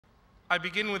I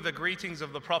begin with the greetings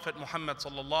of the Prophet Muhammad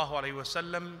sallallahu alaihi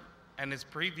wasallam and his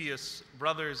previous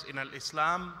brothers in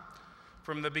al-Islam,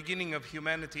 from the beginning of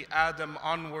humanity, Adam,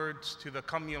 onwards to the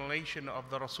culmination of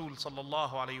the Rasul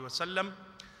sallallahu alaihi wasallam.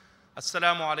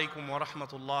 Assalamu alaikum wa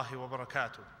rahmatullahi wa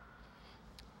barakatuh.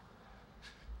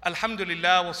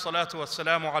 Alhamdulillah wa salatu wa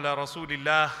salamu ala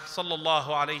Rasulillah sallallahu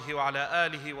alayhi wa ala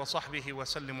alihi wa sahbihi wa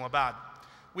sallim wa ba'd.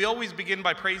 We always begin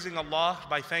by praising Allah,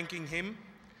 by thanking Him.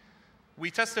 We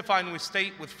testify and we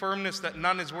state with firmness that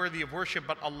none is worthy of worship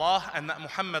but Allah, and that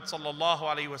Muhammad sallallahu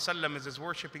alayhi wa sallam is His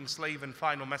worshipping slave and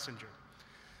final messenger.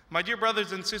 My dear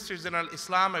brothers and sisters in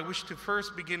al-Islam, I wish to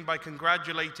first begin by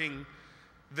congratulating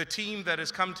the team that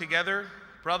has come together,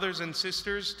 brothers and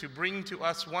sisters, to bring to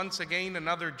us once again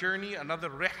another journey, another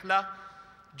rihla,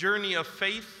 journey of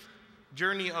faith,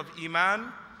 journey of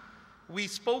iman. We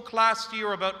spoke last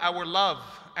year about our love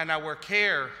and our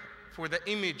care for the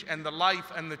image and the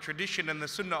life and the tradition and the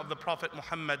sunnah of the Prophet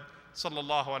Muhammad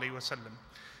sallallahu alaihi wasallam.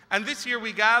 And this year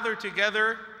we gather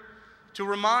together to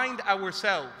remind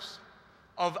ourselves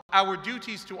of our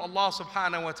duties to Allah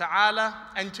subhanahu wa ta'ala,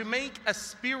 and to make a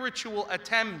spiritual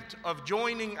attempt of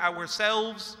joining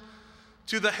ourselves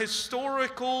to the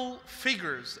historical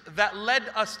figures that led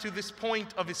us to this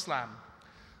point of Islam.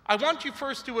 I want you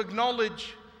first to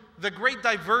acknowledge the great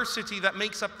diversity that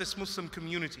makes up this Muslim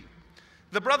community.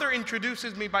 The brother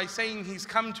introduces me by saying he's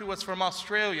come to us from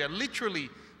Australia, literally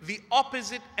the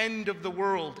opposite end of the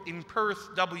world, in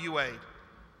Perth, WA.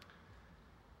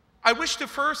 I wish to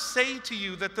first say to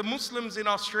you that the Muslims in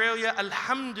Australia,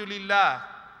 alhamdulillah,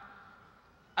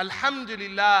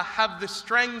 have the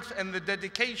strength and the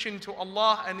dedication to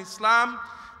Allah and Islam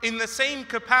in the same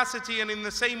capacity and in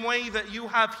the same way that you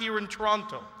have here in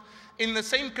Toronto, in the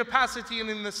same capacity and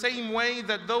in the same way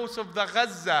that those of the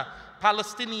Gaza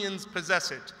Palestinians possess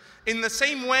it, in the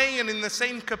same way and in the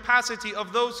same capacity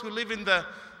of those who live in the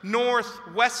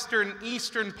northwestern,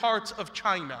 eastern parts of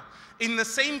China, in the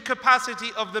same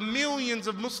capacity of the millions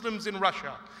of Muslims in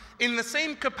Russia, in the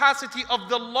same capacity of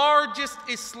the largest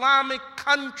Islamic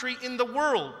country in the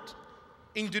world,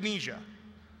 Indonesia,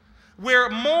 where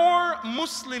more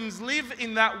Muslims live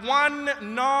in that one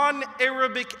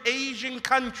non-Arabic Asian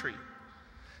country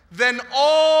than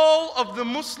all of the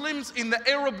Muslims in the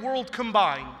Arab world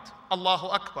combined. Allahu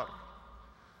Akbar.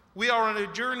 We are on a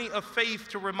journey of faith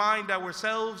to remind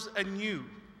ourselves anew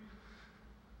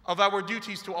of our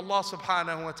duties to Allah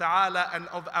subhanahu wa ta'ala and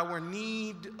of our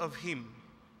need of Him.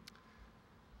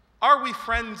 Are we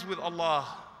friends with Allah?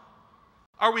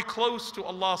 Are we close to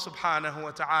Allah subhanahu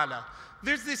wa ta'ala?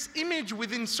 There's this image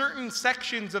within certain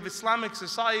sections of Islamic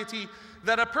society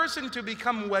that a person to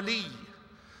become wali,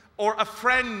 or a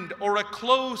friend, or a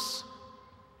close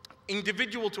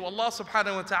individual to Allah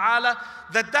subhanahu wa ta'ala,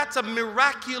 that's a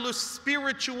miraculous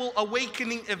spiritual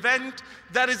awakening event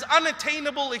that is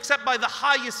unattainable except by the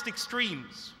highest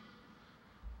extremes.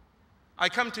 I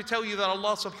come to tell you that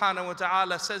Allah subhanahu wa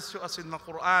ta'ala says to us in the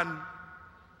Quran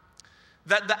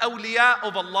that the awliya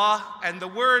of Allah, and the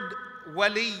word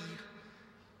wali,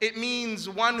 it means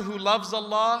one who loves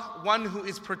Allah, one who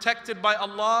is protected by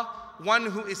Allah, one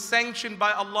who is sanctioned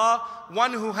by Allah,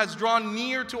 one who has drawn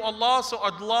near to Allah, so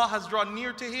Allah has drawn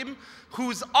near to him,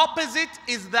 whose opposite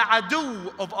is the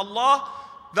adu of Allah.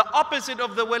 The opposite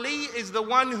of the wali is the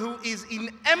one who is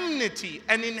in enmity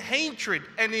and in hatred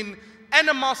and in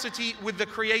animosity with the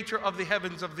creator of the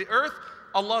heavens of the earth.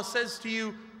 Allah says to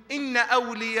you, Inna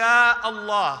awliya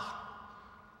Allah.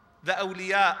 The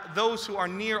awliya, those who are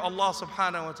near Allah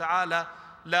subhanahu wa ta'ala,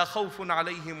 la khawfun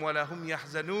alayhim wa la hum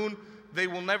yahzanun. They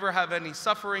will never have any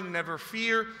suffering, never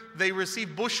fear. They receive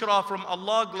bushra from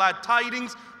Allah, glad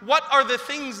tidings. What are the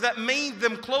things that made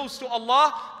them close to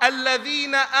Allah?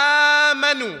 الَّذِينَ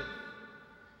آمَنُوا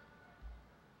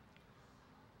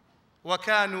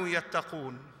وَكَانُوا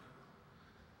يَتَّقُونَ.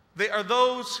 They are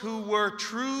those who were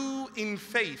true in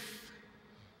faith,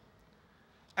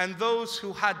 and those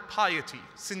who had piety,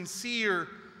 sincere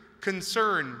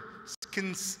concern,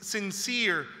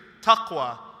 sincere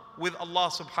taqwa with Allah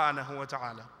subhanahu wa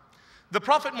ta'ala. The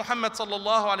Prophet Muhammad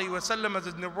sallallahu alayhi wa sallam, as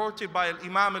is narrated by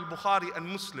Imam al-Bukhari and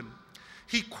Muslim,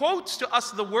 he quotes to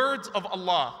us the words of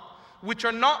Allah, which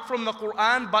are not from the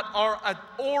Quran but are an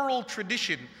oral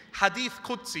tradition, hadith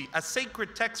Qudsi, a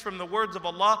sacred text from the words of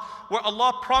Allah, where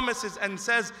Allah promises and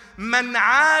says, "Man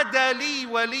aada li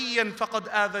waliyan faqad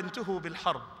adhantuhu bil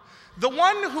harb." The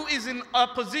one who is in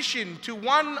opposition to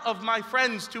one of my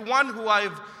friends, to one who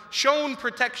I've shown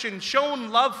protection, shown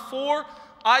love for,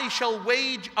 I shall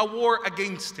wage a war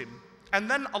against him.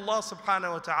 And then Allah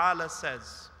subhanahu wa ta'ala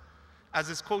says, as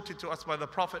is quoted to us by the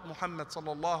Prophet Muhammad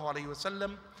sallallahu alaihi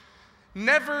wasallam,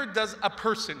 never does a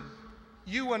person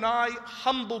you and I,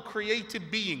 humble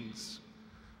created beings.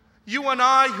 You and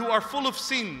I who are full of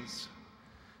sins.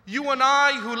 You and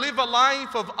I who live a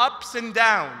life of ups and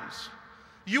downs.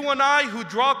 You and I who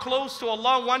draw close to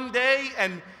Allah one day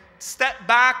and step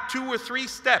back 2 or 3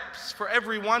 steps for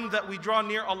every one that we draw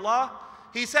near Allah.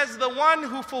 He says, the one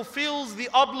who fulfills the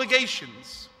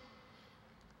obligations,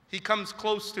 he comes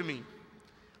close to me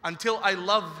until I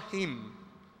love him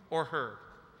or her.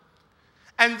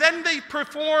 And then they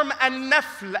perform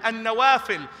an-nafl and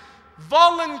nawafil,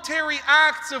 voluntary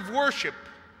acts of worship.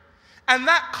 And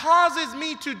that causes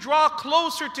me to draw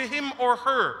closer to him or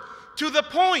her, to the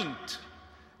point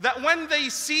that when they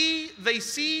see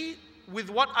with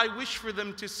what I wish for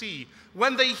them to see.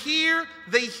 When they hear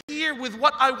with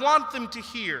what I want them to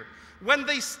hear. When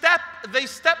they step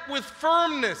with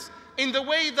firmness in the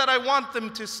way that I want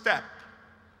them to step.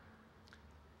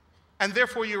 And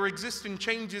therefore your existence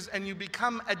changes and you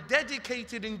become a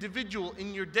dedicated individual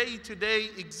in your day-to-day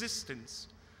existence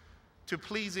to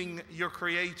pleasing your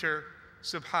Creator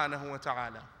subhanahu wa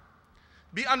ta'ala.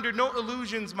 Be under no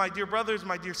illusions, my dear brothers,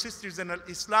 my dear sisters in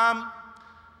Islam.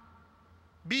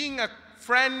 Being a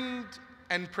friend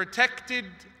and protected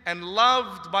and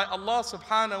loved by Allah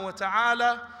subhanahu wa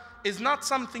ta'ala is not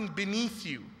something beneath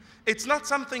you. It's not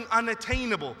something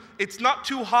unattainable. It's not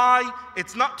too high.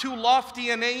 It's not too lofty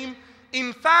an aim.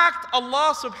 In fact,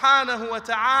 Allah subhanahu wa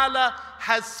ta'ala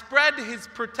has spread His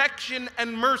protection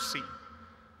and mercy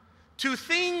to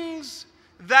things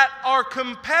that are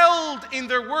compelled in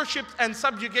their worship and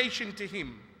subjugation to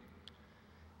Him.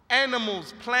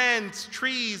 Animals, plants,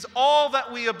 trees, all that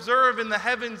we observe in the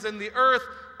heavens and the earth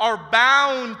are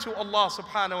bound to Allah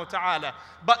subhanahu wa ta'ala.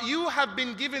 But you have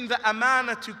been given the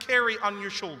amana to carry on your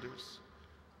shoulders.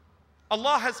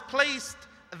 Allah has placed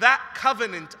that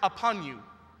covenant upon you,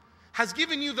 has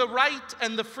given you the right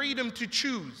and the freedom to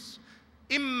choose.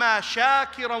 Imma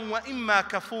shakiran wa imma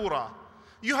kafura.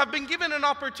 You have been given an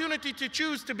opportunity to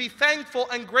choose to be thankful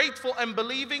and grateful and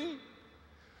believing,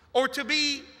 or to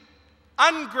be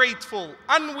ungrateful,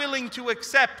 unwilling to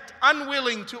accept,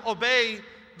 unwilling to obey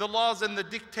the laws and the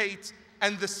dictates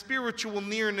and the spiritual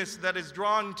nearness that is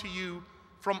drawn to you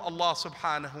from Allah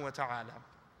subhanahu wa ta'ala.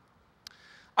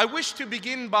 I wish to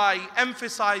begin by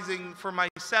emphasizing for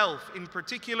myself in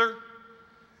particular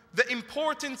the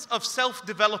importance of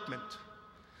self-development.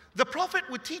 The Prophet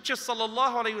would teach us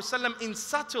sallallahu alayhi wasallam in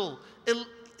subtle,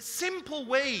 simple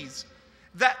ways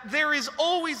that there is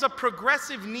always a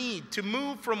progressive need to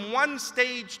move from one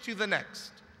stage to the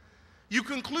next. You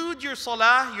conclude your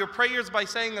salah, your prayers, by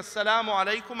saying assalamu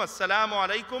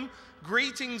alaikum,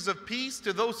 greetings of peace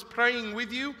to those praying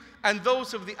with you and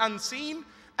those of the unseen.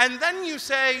 And then you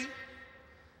say,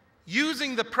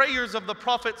 using the prayers of the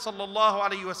Prophet sallallahu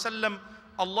alaihi wasallam,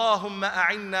 Allahumma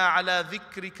a'inna ala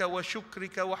dhikrika wa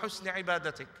shukrika wa husni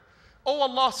ibadatik. Oh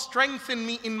Allah, strengthen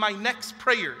me in my next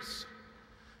prayers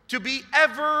to be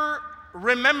ever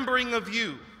remembering of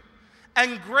you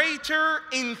and greater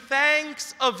in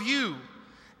thanks of you,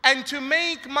 and to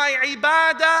make my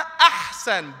ibadah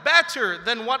ahsan, better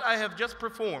than what I have just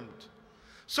performed.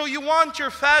 So you want your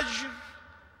fajr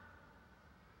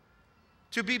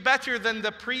to be better than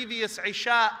the previous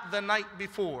isha the night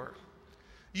before.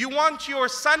 You want your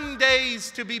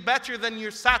Sundays to be better than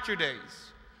your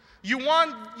Saturdays. You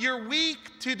want your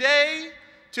week today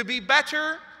to be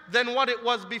better than what it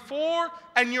was before,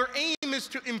 and your aim is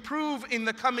to improve in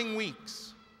the coming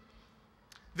weeks.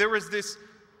 There is this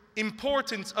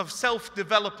importance of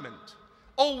self-development,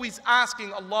 always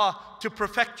asking Allah to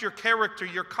perfect your character,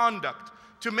 your conduct,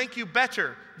 to make you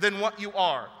better than what you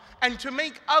are, and to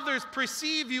make others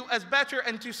perceive you as better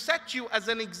and to set you as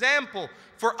an example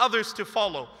for others to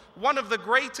follow. One of the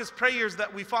greatest prayers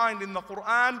that we find in the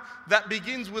Quran that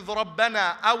begins with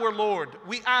Rabbana, our Lord,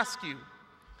 we ask you,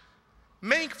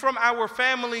 make from our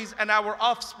families and our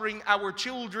offspring, our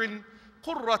children,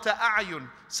 qurrata a'yun,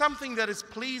 something that is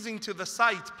pleasing to the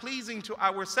sight, pleasing to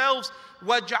ourselves.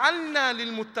 Waj'alna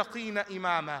lilmuttaqina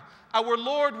imama. Our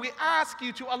Lord, we ask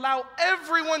you to allow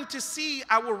everyone to see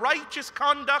our righteous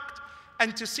conduct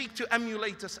and to seek to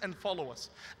emulate us and follow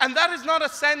us. And that is not a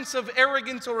sense of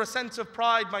arrogance or a sense of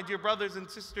pride, my dear brothers and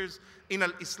sisters in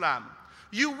Islam.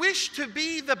 You wish to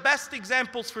be the best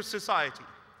examples for society.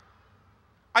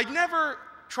 I never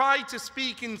try to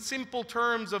speak in simple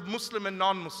terms of Muslim and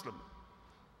non-Muslim.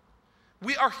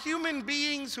 We are human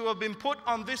beings who have been put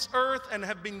on this earth and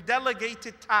have been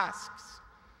delegated tasks.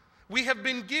 We have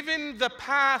been given the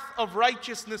path of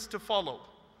righteousness to follow.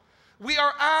 We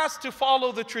are asked to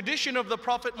follow the tradition of the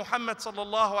Prophet Muhammad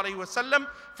sallallahu alaihi wasallam.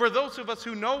 For those of us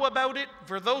who know about it,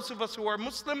 for those of us who are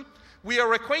Muslim, we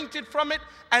are acquainted from it,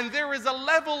 and there is a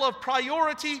level of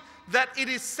priority that it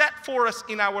is set for us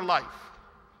in our life.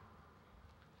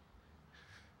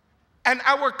 And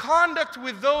our conduct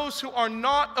with those who are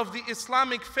not of the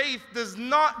Islamic faith does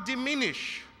not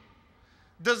diminish,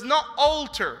 does not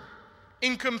alter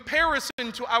in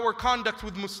comparison to our conduct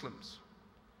with Muslims.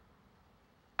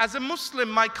 As a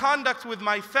Muslim, my conduct with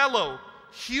my fellow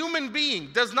human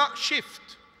being does not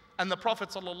shift. And the Prophet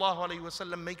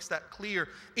ﷺ makes that clear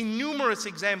in numerous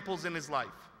examples in his life.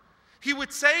 He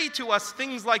would say to us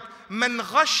things like, "Man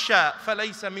ghasha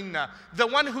falaysa minna." The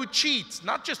one who cheats,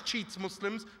 not just cheats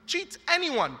Muslims, cheats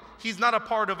anyone, he's not a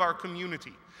part of our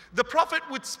community. The Prophet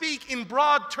would speak in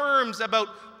broad terms about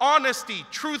honesty,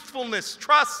 truthfulness,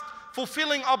 trust,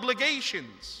 fulfilling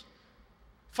obligations,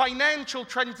 financial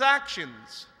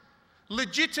transactions,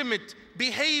 legitimate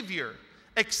behavior,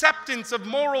 acceptance of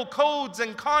moral codes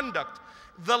and conduct.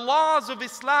 The laws of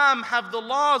Islam have the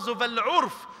laws of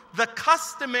al-urf, the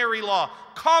customary law,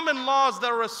 common laws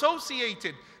that are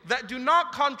associated, that do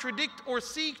not contradict or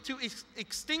seek to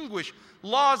extinguish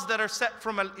laws that are set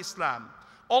from al-Islam.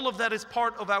 All of that is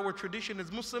part of our tradition as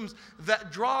Muslims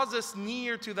that draws us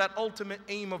near to that ultimate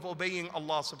aim of obeying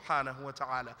Allah subhanahu wa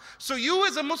ta'ala. So you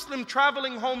as a Muslim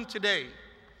traveling home today,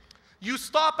 you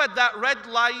stop at that red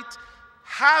light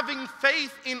having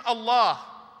faith in Allah,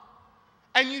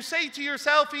 and you say to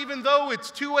yourself, even though it's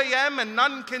 2 a.m. and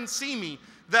none can see me,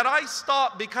 that I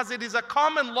stop because it is a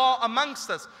common law amongst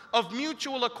us of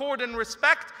mutual accord and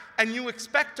respect, and you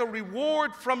expect a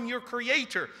reward from your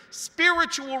Creator,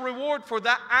 spiritual reward for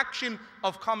that action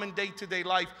of common day-to-day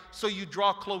life, so you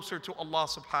draw closer to Allah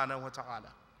subhanahu wa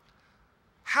ta'ala.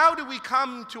 How do we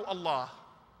come to Allah?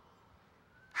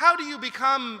 How do you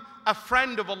become a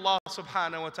friend of Allah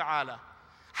subhanahu wa ta'ala?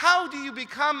 How do you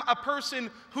become a person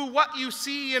who what you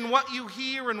see and what you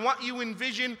hear and what you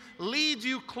envision leads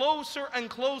you closer and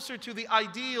closer to the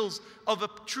ideals of a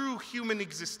true human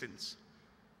existence?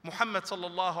 Muhammad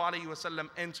sallallahu alayhi wasallam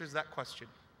answers that question.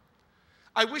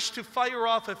 I wish to fire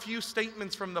off a few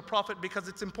statements from the Prophet because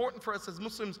it's important for us as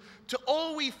Muslims to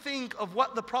always think of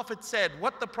what the Prophet said,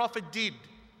 what the Prophet did,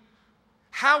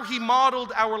 how he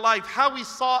modeled our life, how he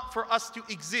sought for us to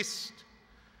exist.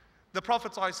 The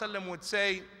Prophet ﷺ would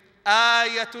say,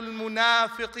 Ayatul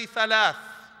munafiqi thalath.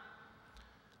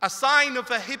 A sign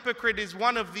of a hypocrite is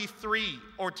one of these three,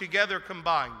 or together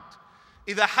combined.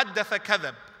 إِذَا حَدَّثَ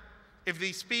كَذَبَ. If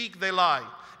they speak, they lie.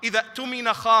 إِذَا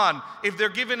اؤْتُمِنَ خَانَ. If they're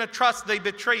given a trust, they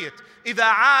betray it.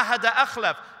 إِذَا عَاهَدَ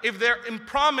أَخْلَفَ. If they're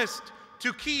promised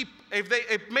to keep, if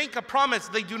they make a promise,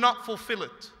 they do not fulfill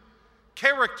it.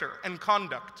 Character and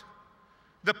conduct.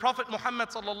 The Prophet Muhammad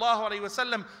sallallahu alaihi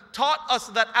wasallam taught us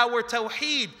that our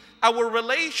tawheed, our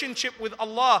relationship with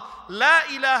Allah, la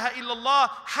ilaha illallah,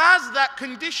 has that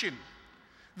condition.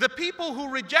 The people who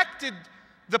rejected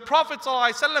the Prophet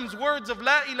sallallahu alaihi wasallam's words of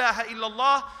la ilaha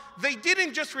illallah, they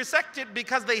didn't just reject it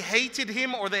because they hated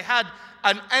him or they had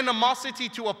an animosity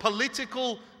to a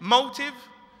political motive.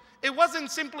 It wasn't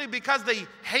simply because they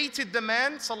hated the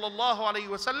man, sallallahu alaihi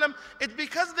wasallam. It's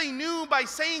because they knew by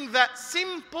saying that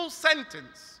simple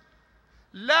sentence,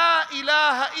 La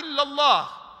ilaha illallah,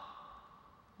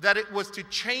 that it was to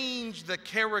change the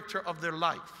character of their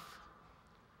life.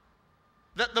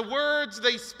 That the words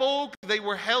they spoke, they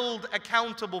were held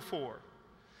accountable for.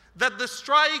 That the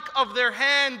strike of their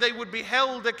hand, they would be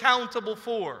held accountable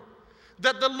for.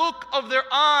 That the look of their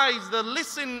eyes, the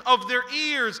listen of their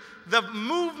ears, the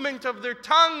movement of their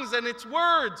tongues and its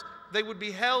words, they would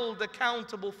be held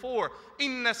accountable for.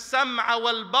 Inna as-sam'a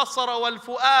wal basara wal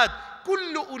fu'ad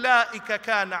kullu ulaika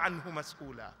kana anhu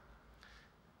mas'ula.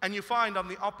 And you find on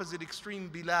the opposite extreme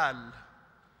Bilal,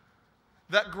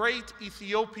 that great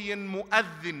Ethiopian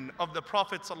mu'adhin of the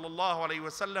Prophet sallallahu alaihi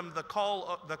wasallam,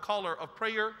 the caller of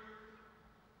prayer.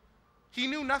 He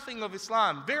knew nothing of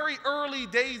Islam. Very early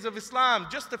days of Islam,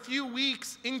 just a few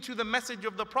weeks into the message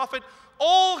of the Prophet,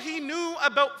 all he knew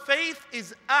about faith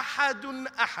is ahadun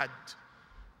ahad.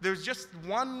 There's just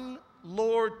one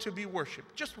Lord to be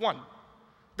worshipped, just one.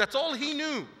 That's all he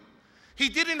knew. He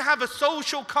didn't have a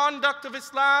social conduct of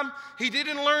Islam. He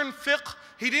didn't learn fiqh.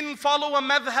 He didn't follow a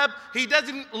madhab. He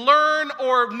doesn't learn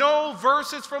or know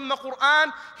verses from the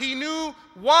Quran. He knew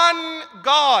one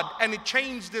God, and it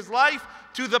changed his life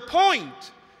to the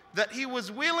point that he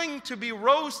was willing to be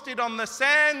roasted on the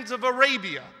sands of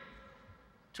Arabia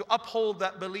to uphold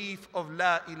that belief of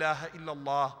La ilaha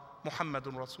illallah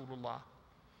Muhammadun Rasulullah.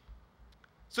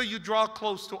 So you draw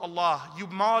close to Allah, you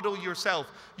model yourself,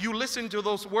 you listen to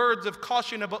those words of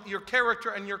caution about your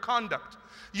character and your conduct.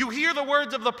 You hear the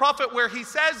words of the Prophet where he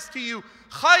says to you,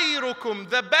 خَيْرُكُمْ,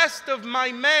 the best of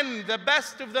my men, the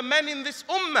best of the men in this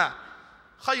ummah,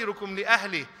 خَيْرُكُمْ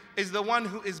لِأَهْلِهِ, is the one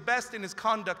who is best in his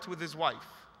conduct with his wife.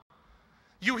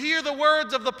 You hear the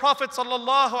words of the Prophet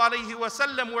sallallahu alaihi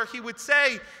wasallam where he would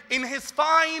say in his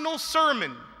final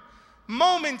sermon,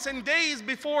 moments and days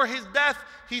before his death,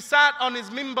 he sat on his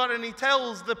mimbar and he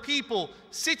tells the people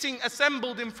sitting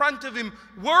assembled in front of him,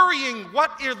 worrying,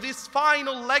 what is this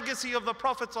final legacy of the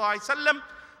Prophet ﷺ?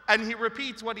 And he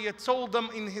repeats what he had told them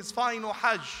in his final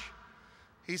Hajj.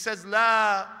 He says,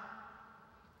 La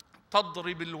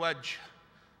tadrib al-wajh.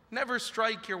 Never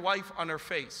strike your wife on her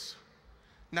face.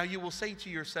 Now you will say to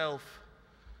yourself,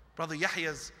 Brother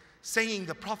Yahya's saying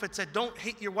the Prophet said, don't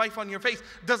hit your wife on your face.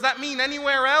 Does that mean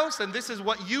anywhere else? And this is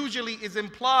what usually is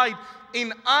implied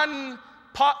in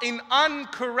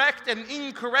incorrect and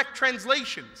incorrect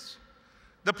translations.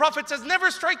 The Prophet says, never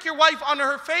strike your wife on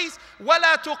her face,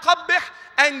 وَلَا تُقَبِّحْ,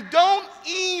 and don't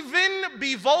even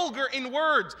be vulgar in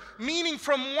words, meaning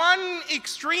from one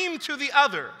extreme to the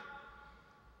other.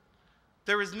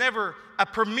 There is never a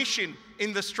permission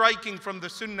in the striking from the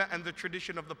sunnah and the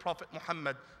tradition of the Prophet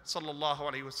Muhammad sallallahu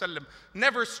alaihi wasallam.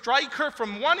 Never strike her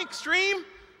from one extreme.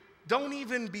 Don't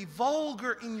even be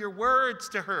vulgar in your words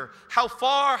to her. How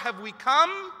far have we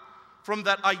come from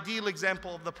that ideal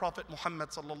example of the Prophet Muhammad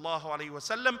sallallahu alaihi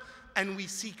wasallam? And we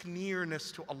seek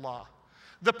nearness to Allah.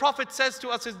 The Prophet says to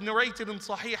us, is narrated in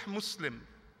Sahih Muslim,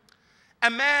 a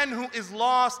man who is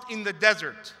lost in the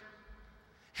desert,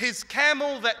 his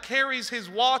camel that carries his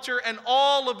water and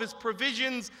all of his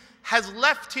provisions has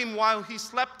left him while he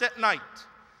slept at night.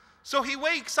 So he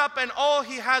wakes up and all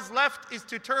he has left is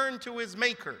to turn to his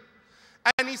Maker.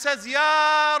 And he says,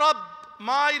 Ya Rabb,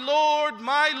 my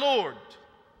Lord,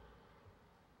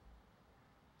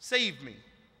 save me.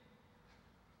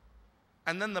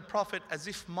 And then the Prophet, as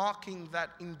if mocking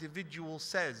that individual,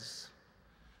 says,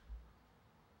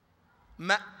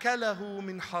 Ma'kalahu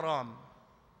min haram.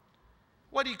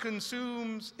 What he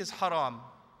consumes is haram.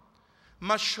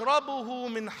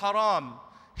 Mashrabuhu min haram.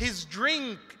 His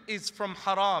drink is from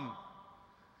haram.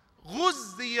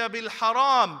 Ghuzziya bil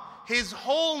haram. His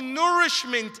whole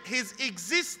nourishment, his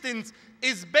existence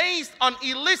is based on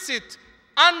illicit,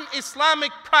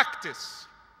 un-Islamic practice.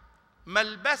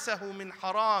 Malbasahu min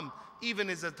haram. Even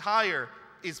his attire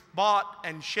is bought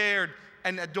and shared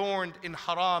and adorned in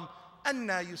haram.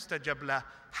 Anna yustajab lah.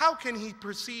 How can he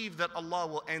perceive that Allah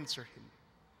will answer him?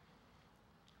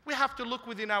 We have to look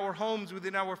within our homes,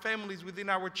 within our families, within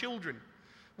our children.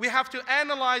 We have to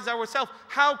analyze ourselves.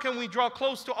 How can we draw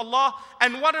close to Allah?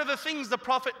 And what are the things the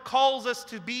Prophet calls us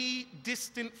to be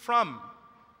distant from?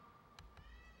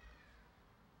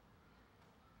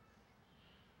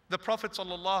 The Prophet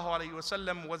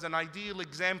ﷺ was an ideal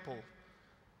example.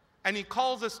 And he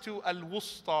calls us to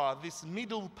al-wusta, this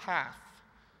middle path.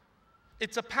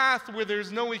 It's a path where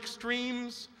there's no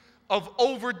extremes of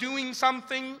overdoing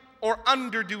something or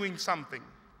underdoing something.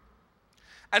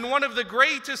 And one of the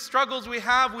greatest struggles we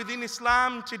have within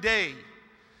Islam today,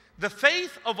 the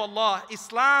faith of Allah,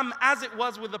 Islam as it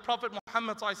was with the Prophet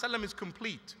Muhammad ﷺ, is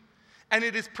complete. And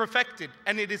it is perfected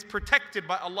and it is protected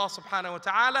by Allah subhanahu wa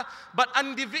ta'ala. But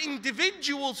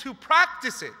individuals who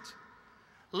practice it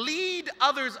lead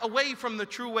others away from the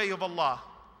true way of Allah.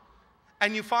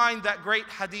 And you find that great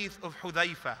hadith of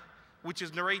Hudayfa, which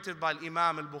is narrated by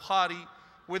Imam al-Bukhari,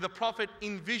 where the Prophet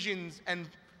envisions and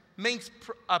makes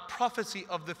a prophecy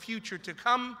of the future to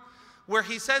come, where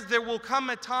he says there will come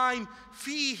a time,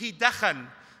 fihi dakhan,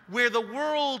 where the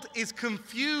world is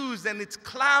confused and it's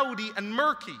cloudy and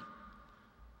murky.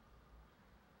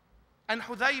 And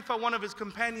Hudayfa, one of his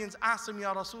companions, asked him,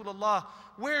 Ya Rasulullah,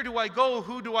 where do I go?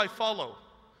 Who do I follow?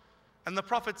 And the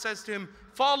Prophet says to him,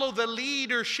 follow the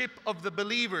leadership of the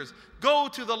believers. Go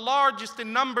to the largest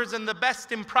in numbers and the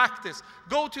best in practice.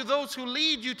 Go to those who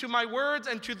lead you to my words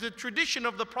and to the tradition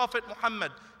of the Prophet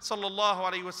Muhammad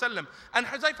sallallahu alaihi wasallam. And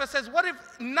Hudayfa says, what if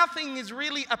nothing is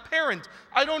really apparent?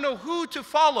 I don't know who to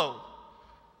follow.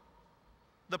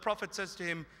 The Prophet says to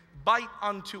him, bite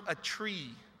onto a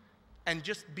tree and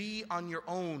just be on your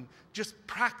own. Just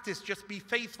practice, just be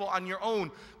faithful on your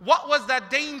own. What was that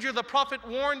danger the Prophet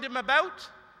warned him about?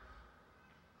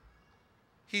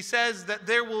 He says that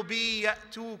there will be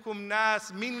يَأْتُوكُمْ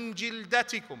نَاسْ مِنْ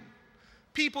جِلْدَتِكُمْ,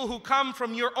 people who come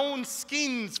from your own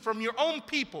skins, from your own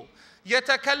people.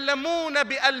 يَتَكَلَّمُونَ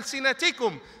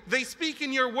بِأَلْسِنَتِكُمْ, they speak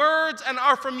in your words and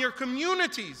are from your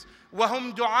communities.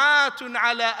 وَهُمْ دُعَاتٌ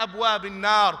عَلَىٰ أَبْوَابِ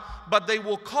النَّارِ, but they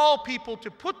will call people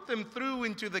to put them through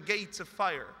into the gates of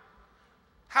fire.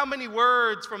 How many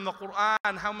words from the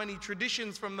Quran, how many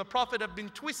traditions from the Prophet have been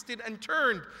twisted and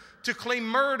turned to claim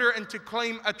murder and to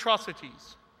claim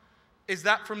atrocities? Is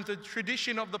that from the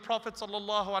tradition of the Prophet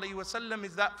ﷺ?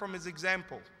 Is that from his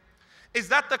example? Is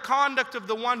that the conduct of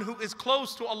the one who is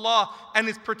close to Allah and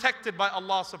is protected by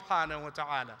Allah subhanahu wa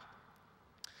ta'ala?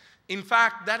 In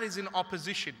fact, that is in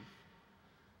opposition.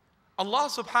 Allah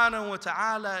subhanahu wa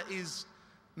ta'ala is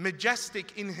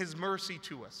majestic in his mercy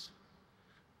to us.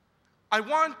 I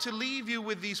want to leave you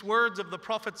with these words of the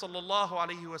Prophet sallallahu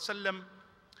alaihi wasallam,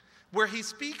 where he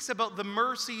speaks about the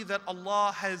mercy that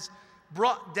Allah has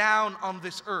brought down on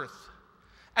this earth.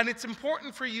 And it's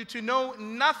important for you to know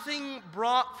nothing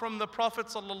brought from the Prophet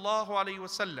sallallahu alaihi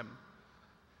wasallam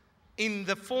in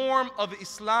the form of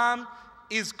Islam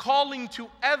is calling to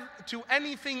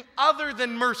anything other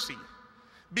than mercy.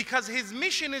 Because his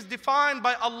mission is defined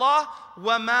by Allah,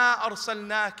 وَمَا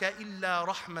أَرْسَلْنَاكَ إِلَّا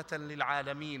رَحْمَةً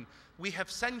لِلْعَالَمِينَ. We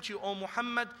have sent you, O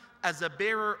Muhammad, as a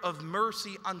bearer of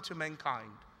mercy unto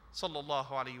mankind. Sallallahu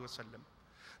alayhi wasallam.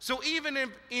 So even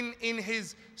in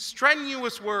his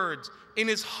strenuous words, in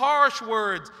his harsh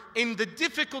words, in the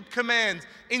difficult commands,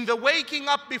 in the waking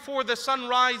up before the sun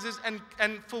rises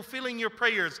and fulfilling your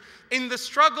prayers, in the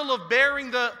struggle of bearing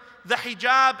the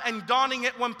hijab and donning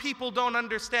it when people don't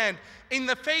understand, in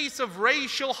the face of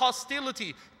racial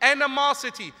hostility,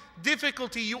 animosity,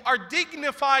 difficulty, you are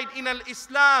dignified in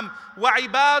al-Islam.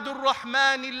 وَعِبَادُ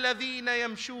الرَّحْمَنِ الَّذِينَ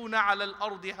يَمْشُونَ عَلَى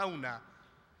الْأَرْضِ هَوْنًا.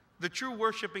 The true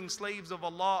worshipping slaves of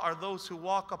Allah are those who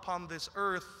walk upon this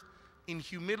earth in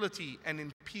humility and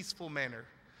in peaceful manner.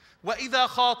 وَإِذَا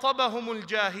خَاطَبَهُمُ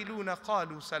الْجَاهِلُونَ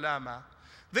قَالُوا سَلَامًا.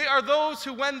 They are those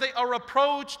who, when they are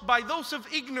approached by those of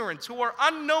ignorance, who are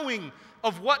unknowing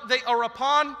of what they are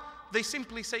upon, they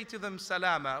simply say to them,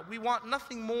 Salama. We want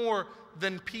nothing more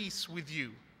than peace with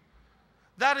you.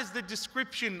 That is the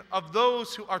description of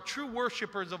those who are true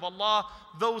worshippers of Allah,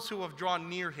 those who have drawn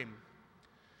near Him.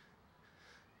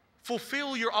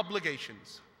 Fulfill your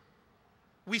obligations.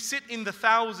 We sit in the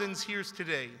thousands here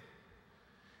today,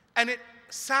 and it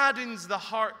saddens the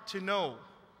heart to know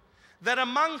that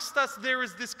amongst us there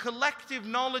is this collective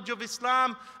knowledge of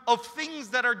Islam, of things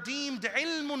that are deemed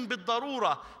ilmun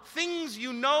bid-darura, things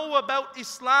you know about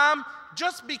Islam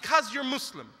just because you're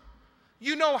Muslim.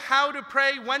 You know how to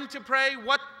pray, when to pray,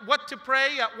 what to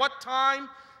pray, at what time,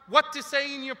 what to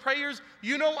say in your prayers.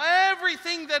 You know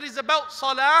everything that is about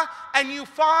salah, and you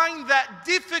find that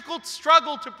difficult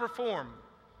struggle to perform.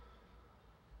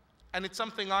 And it's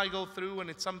something I go through, and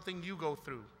it's something you go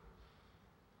through.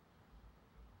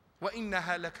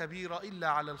 وَإِنَّهَا لَكَبِيرَ إِلَّا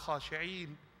عَلَى الْخَاشِعِينَ.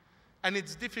 And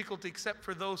it's difficult except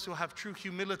for those who have true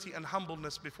humility and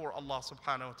humbleness before Allah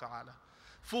subhanahu wa ta'ala.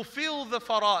 Fulfill the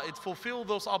fara'id, fulfill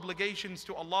those obligations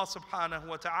to Allah subhanahu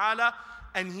wa ta'ala,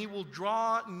 and He will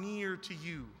draw near to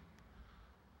you.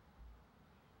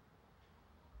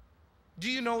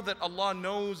 Do you know that Allah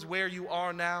knows where you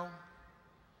are now?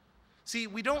 See,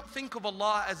 we don't think of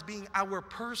Allah as being our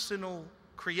personal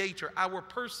Creator, our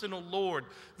personal Lord,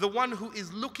 the one who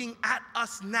is looking at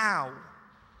us now,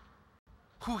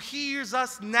 who hears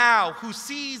us now, who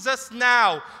sees us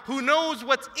now, who knows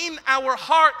what's in our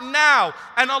heart now.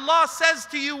 And Allah says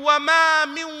to you,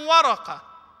 وَمَا مِن وَرَقَةٍ.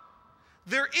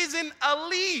 There isn't a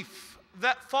leaf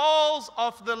that falls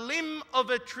off the limb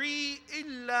of a tree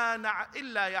إِلَّا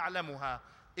يَعْلَمُهَا,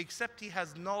 except He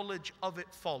has knowledge of it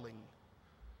falling.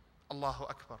 Allahu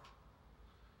Akbar.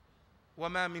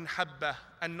 وَمَا مِنْ حَبَّةٍ.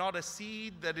 And not a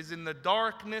seed that is in the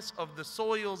darkness of the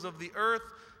soils of the earth,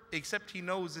 except He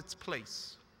knows its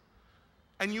place.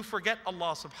 And you forget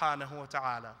Allah subhanahu wa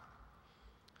ta'ala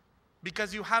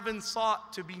because you haven't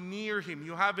sought to be near Him.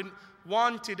 You haven't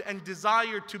wanted and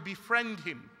desired to befriend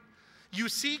Him. You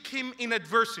seek Him in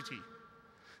adversity.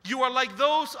 You are like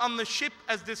those on the ship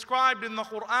as described in the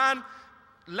Quran.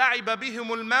 لَعِبَ بِهِمُ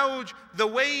الْمَوْجِ. The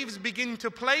waves begin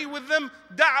to play with them.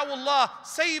 دَعَوُ اللَّهِ.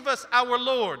 Save us, our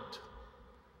Lord.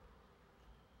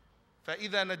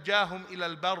 فَإِذَا نَجَّاهُمْ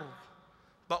إِلَى الْبَرِّ.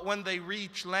 But when they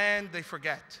reach land, they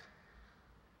forget.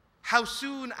 How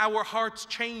soon our hearts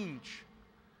change.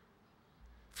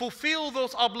 Fulfill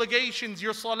those obligations,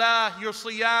 your salah, your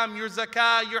siyam, your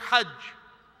zakah, your hajj.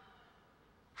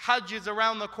 Hajj is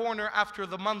around the corner after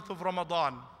the month of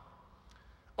Ramadan.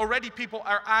 Already people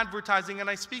are advertising, and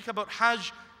I speak about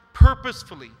Hajj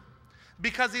purposefully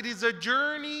because it is a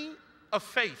journey of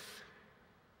faith.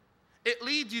 It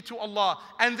leads you to Allah.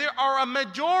 And there are a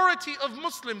majority of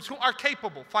Muslims who are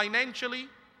capable financially,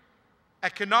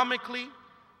 economically,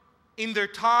 in their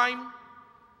time,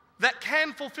 that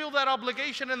can fulfill that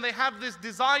obligation, and they have this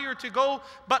desire to go,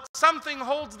 but something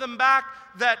holds them back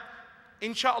that,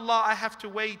 inshallah, I have to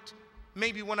wait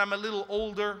maybe when I'm a little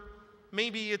older,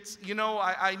 maybe it's, you know,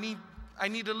 I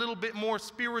need a little bit more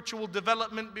spiritual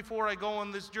development before I go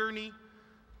on this journey.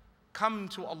 Come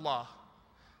to Allah.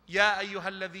 Ya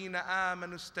ayyuhalladhina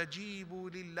amanu istajibu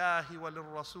lillahi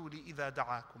walirrasuli idha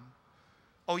da'akum.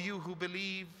 O you who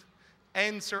believe,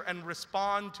 answer and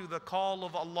respond to the call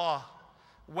of Allah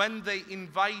when they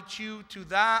invite you to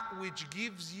that which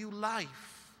gives you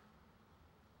life,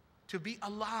 to be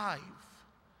alive.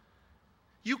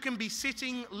 You can be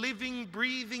sitting, living,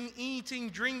 breathing, eating,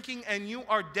 drinking, and you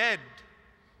are dead.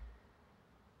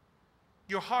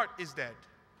 Your heart is dead.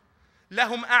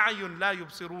 لَهُمْ أَعْيُنْ لَا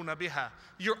يُبْصِرُونَ بِهَا.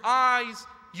 Your eyes,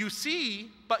 you see,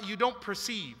 but you don't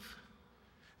perceive.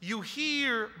 You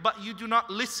hear, but you do not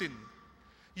listen.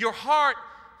 Your heart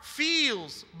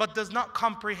feels, but does not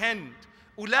comprehend.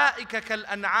 أُولَٰئِكَ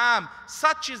كَالْأَنْعَامِ.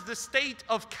 Such is the state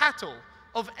of cattle,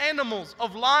 of animals,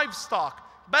 of livestock.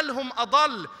 بَلْ هُمْ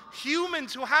أَضَلُّ.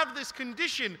 Humans who have this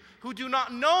condition, who do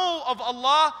not know of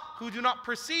Allah, who do not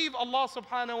perceive Allah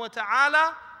subhanahu wa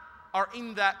ta'ala, are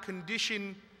in that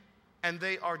condition and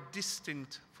they are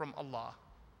distant from Allah.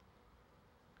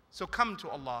 So come to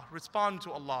Allah, respond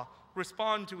to Allah,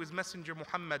 respond to His Messenger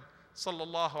Muhammad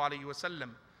sallallahu alayhi wa sallam.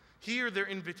 Hear their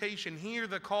invitation, hear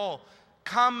the call.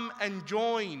 Come and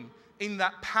join in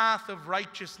that path of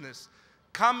righteousness.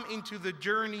 Come into the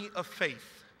journey of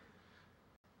faith.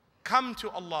 Come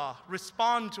to Allah,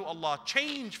 respond to Allah,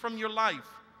 change from your life.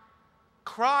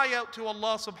 Cry out to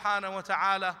Allah subhanahu wa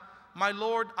ta'ala, my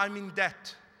Lord, I'm in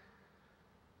debt.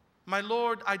 My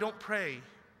Lord, I don't pray.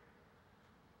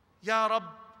 Ya Rabb,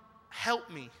 help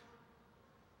me.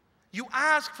 You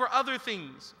ask for other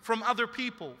things from other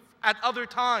people at other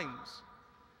times,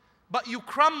 but you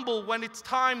crumble when it's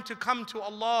time to come to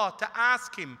Allah to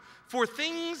ask Him for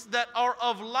things that are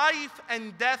of life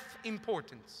and death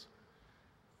importance.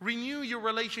 Renew your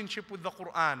relationship with the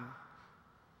Quran.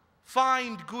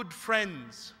 Find good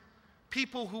friends,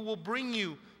 people who will bring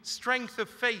you strength of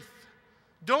faith.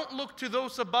 Don't look to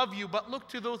those above you, but look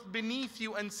to those beneath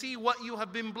you and see what you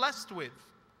have been blessed with.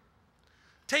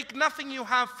 Take nothing you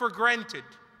have for granted.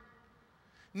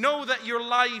 Know that your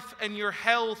life and your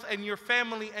health and your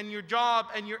family and your job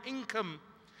and your income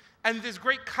and this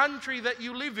great country that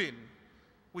you live in,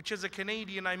 which as a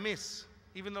Canadian I miss,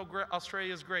 even though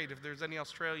Australia is great, if there's any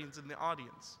Australians in the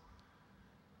audience.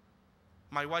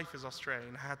 My wife is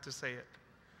Australian, I had to say it.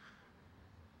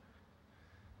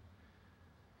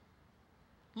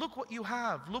 Look what you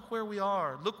have, look where we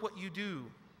are, look what you do.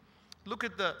 Look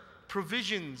at the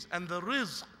provisions and the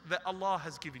rizq that Allah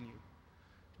has given you.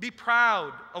 Be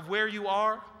proud of where you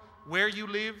are, where you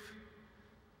live.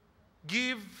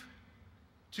 Give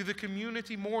to the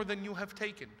community more than you have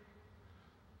taken.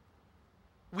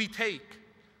 We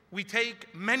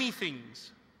take many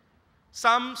things.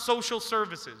 Some social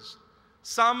services,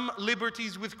 some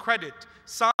liberties with credit,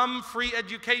 some free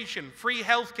education, free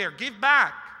healthcare. Give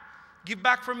back. Give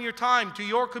back from your time to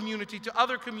your community, to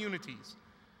other communities.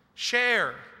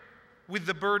 Share with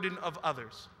the burden of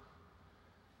others.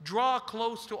 Draw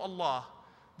close to Allah.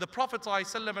 The Prophet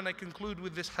ﷺ, and I conclude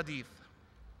with this hadith.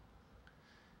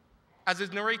 As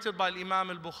is narrated by Imam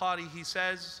al-Bukhari, he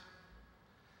says,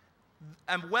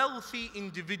 a wealthy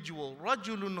individual,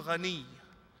 rajulun ghani,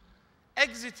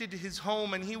 exited his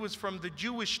home, and he was from the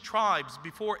Jewish tribes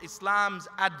before Islam's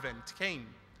advent came.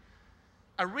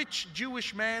 A rich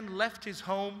Jewish man left his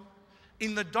home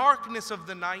in the darkness of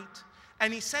the night,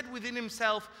 and he said within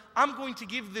himself, I'm going to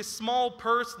give this small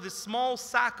purse, this small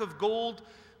sack of gold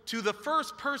to the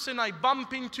first person I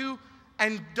bump into,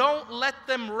 and don't let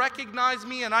them recognize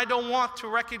me, and I don't want to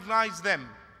recognize them.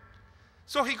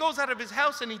 So he goes out of his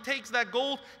house and he takes that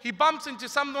gold, he bumps into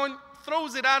someone,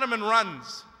 throws it at him and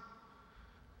runs.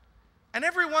 And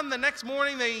everyone the next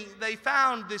morning, they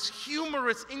found this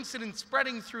humorous incident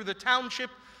spreading through the township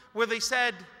where they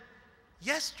said,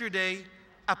 yesterday,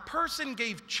 a person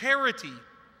gave charity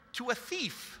to a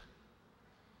thief.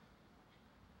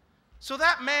 So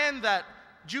that man, that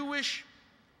Jewish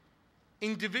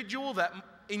individual, that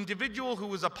individual who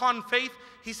was upon faith,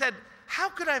 he said, how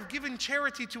could I have given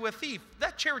charity to a thief?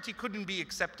 That charity couldn't be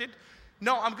accepted.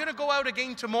 No, I'm going to go out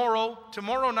again tomorrow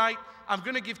night. I'm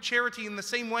going to give charity in the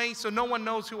same way so no one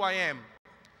knows who I am.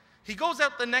 He goes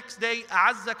out the next day,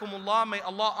 A'azzakumullah, may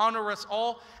Allah honor us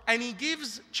all, and he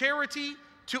gives charity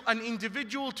to an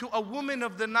individual, to a woman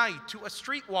of the night, to a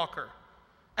streetwalker,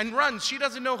 and runs. She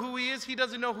doesn't know who he is, he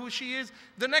doesn't know who she is.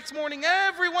 The next morning,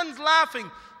 everyone's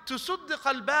laughing. تُصُدِّقَ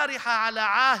الْبَارِحَ عَلَى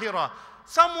عَاهِرَةٍ.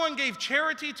 Someone gave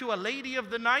charity to a lady of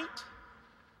the night.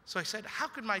 So I said, how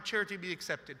could my charity be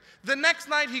accepted? The next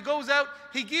night he goes out,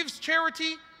 he gives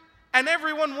charity, and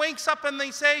everyone wakes up and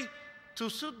they say,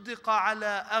 تُصُدِّقَ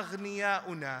عَلَى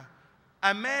أَغْنِيَاؤُنَا.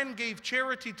 a man gave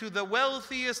charity to the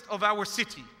wealthiest of our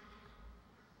city.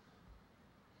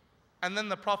 And then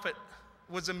the Prophet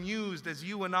was amused as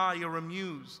you and I are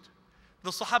amused.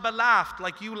 The Sahaba laughed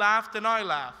like you laughed and I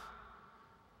laughed.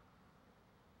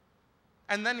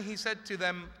 And then he said to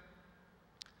them,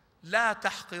 لا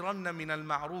تحقرن من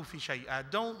المعروف شيئا.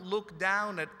 Don't look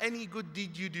down at any good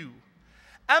deed you do.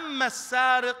 أما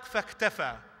السارق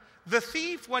فاكتفى. The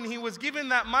thief, when he was given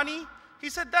that money, he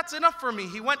said, that's enough for me.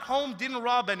 He went home, didn't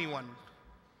rob anyone.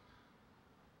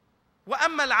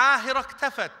 وأما العاهرة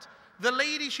اكتفت. The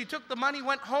lady, she took the money,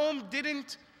 went home,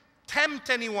 didn't tempt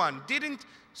anyone, didn't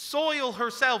soil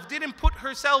herself, didn't put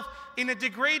herself in a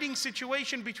degrading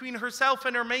situation between herself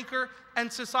and her maker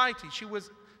and society.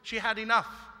 She had enough.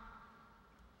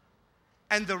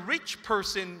 And the rich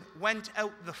person went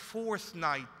out the fourth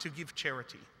night to give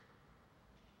charity.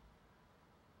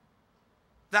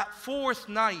 That fourth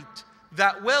night,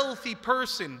 that wealthy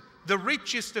person, the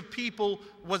richest of people,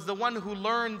 was the one who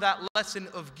learned that lesson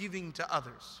of giving to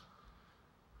others.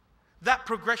 That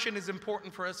progression is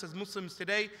important for us as Muslims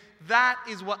today. That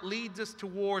is what leads us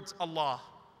towards Allah.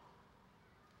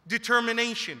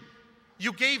 Determination.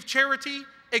 You gave charity,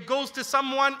 it goes to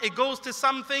someone, it goes to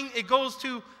something, it goes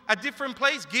to a different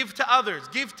place. Give to others,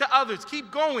 give to others. Keep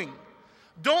going.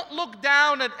 Don't look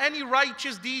down at any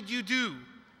righteous deed you do.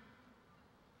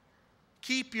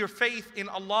 Keep your faith in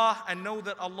Allah and know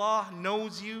that Allah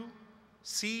knows you,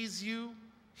 sees you,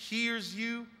 hears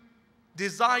you,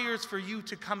 desires for you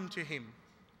to come to Him.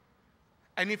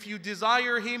 And if you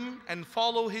desire Him and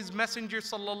follow His Messenger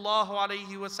sallallahu alaihi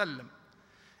wasallam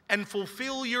and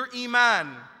fulfill your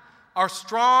iman, are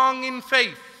strong in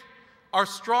faith, are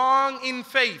strong in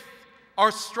faith,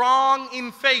 are strong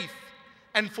in faith,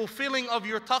 and fulfilling of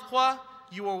your taqwa,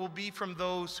 you will be from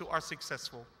those who are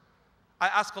successful. I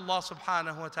ask Allah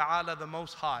subhanahu wa ta'ala, the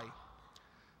Most High,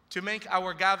 to make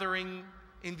our gathering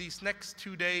in these next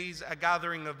 2 days a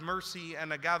gathering of mercy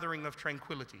and a gathering of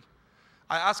tranquility.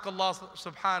 I ask Allah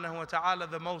subhanahu wa ta'ala,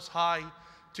 the Most High,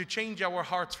 to change our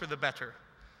hearts for the better.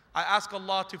 I ask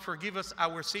Allah to forgive us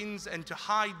our sins and to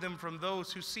hide them from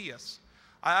those who see us.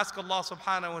 I ask Allah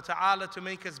subhanahu wa ta'ala to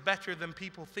make us better than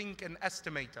people think and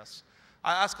estimate us.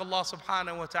 I ask Allah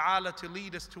subhanahu wa ta'ala to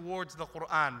lead us towards the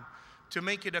Quran, to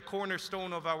make it a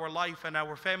cornerstone of our life and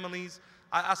our families.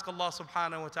 I ask Allah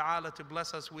subhanahu wa ta'ala to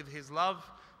bless us with His love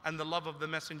and the love of the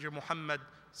Messenger Muhammad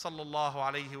sallallahu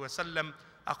alayhi wa sallam.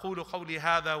 أقول قولي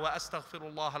هذا وأستغفر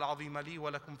الله العظيم لي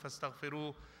ولكم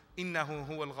فاستغفروه إنه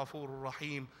هو الغفور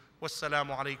الرحيم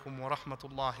والسلام عليكم ورحمة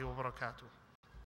الله وبركاته.